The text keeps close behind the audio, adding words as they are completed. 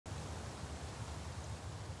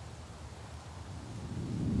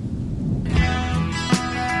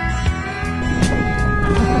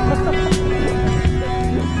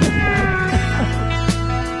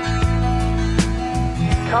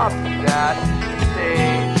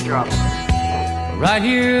Right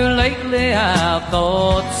here lately I've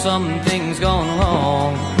thought something's gone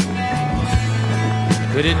wrong.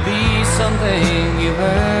 Could it be something you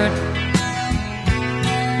heard?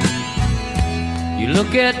 You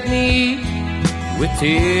look at me with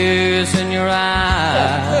tears in your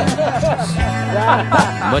eyes,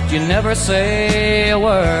 but you never say a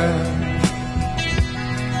word.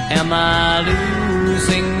 Am I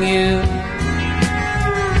losing you?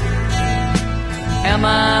 Am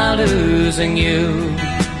I losing you?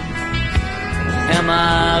 Am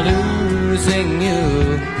I losing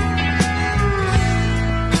you?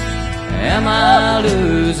 Am I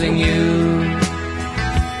losing you?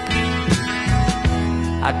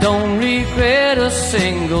 I don't regret a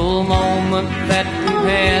single moment that we've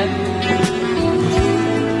had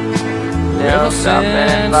ever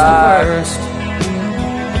since the first.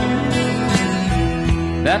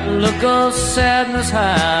 That look of sadness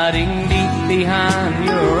hiding deep behind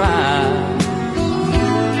your eyes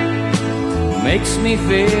makes me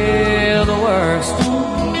feel the worst.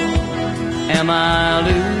 Am I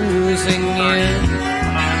losing you?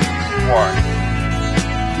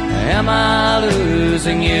 Am I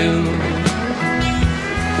losing you?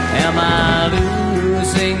 Am I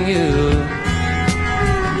losing you?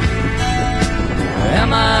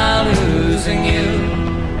 Am I losing you?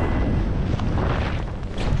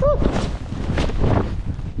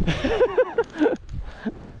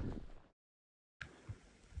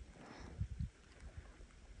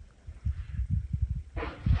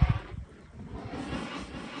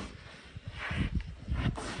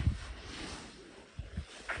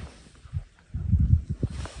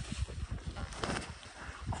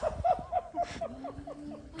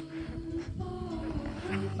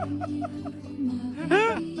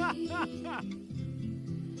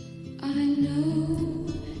 I know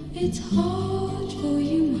it's hard for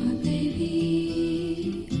you, my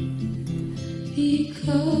baby,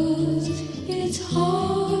 because it's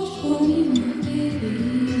hard for you, my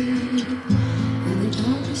baby, and the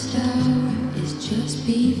darkest hour is just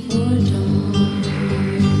before dawn.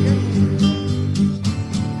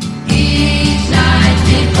 Each night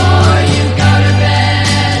before you go to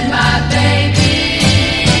bed, my baby,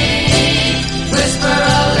 whisper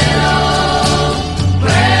a little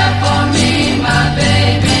prayer for me, my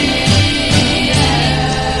baby,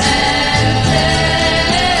 and tell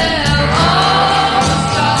all the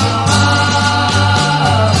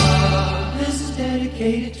stars. This is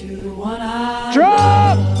dedicated to the one I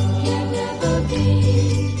Drop! can never be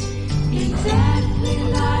exactly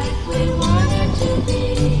like we wanted to be.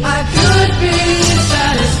 I could be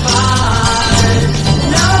satisfied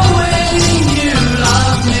knowing you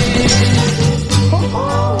love me.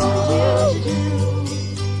 All you do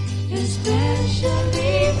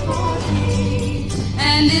especially for me,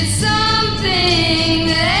 and it's something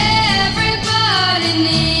that everybody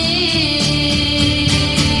needs.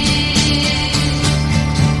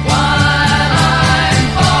 While I'm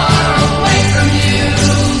far away from you,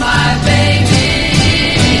 my baby,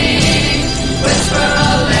 whisper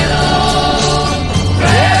a little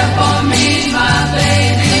prayer for me, my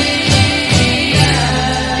baby,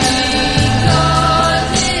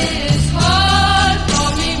 because it's hard for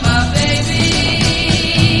me, my baby,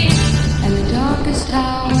 and the darkest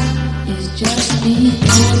hour is just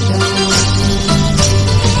before dawn.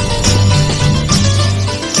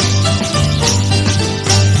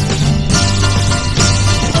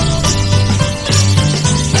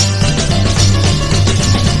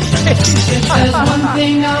 If there's one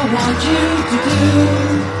thing I want you to do,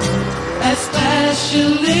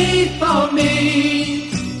 especially for me,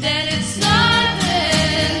 then it's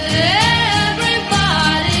something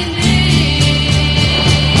everybody needs.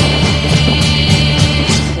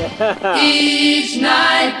 Each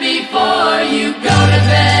night before you go to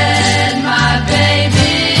bed,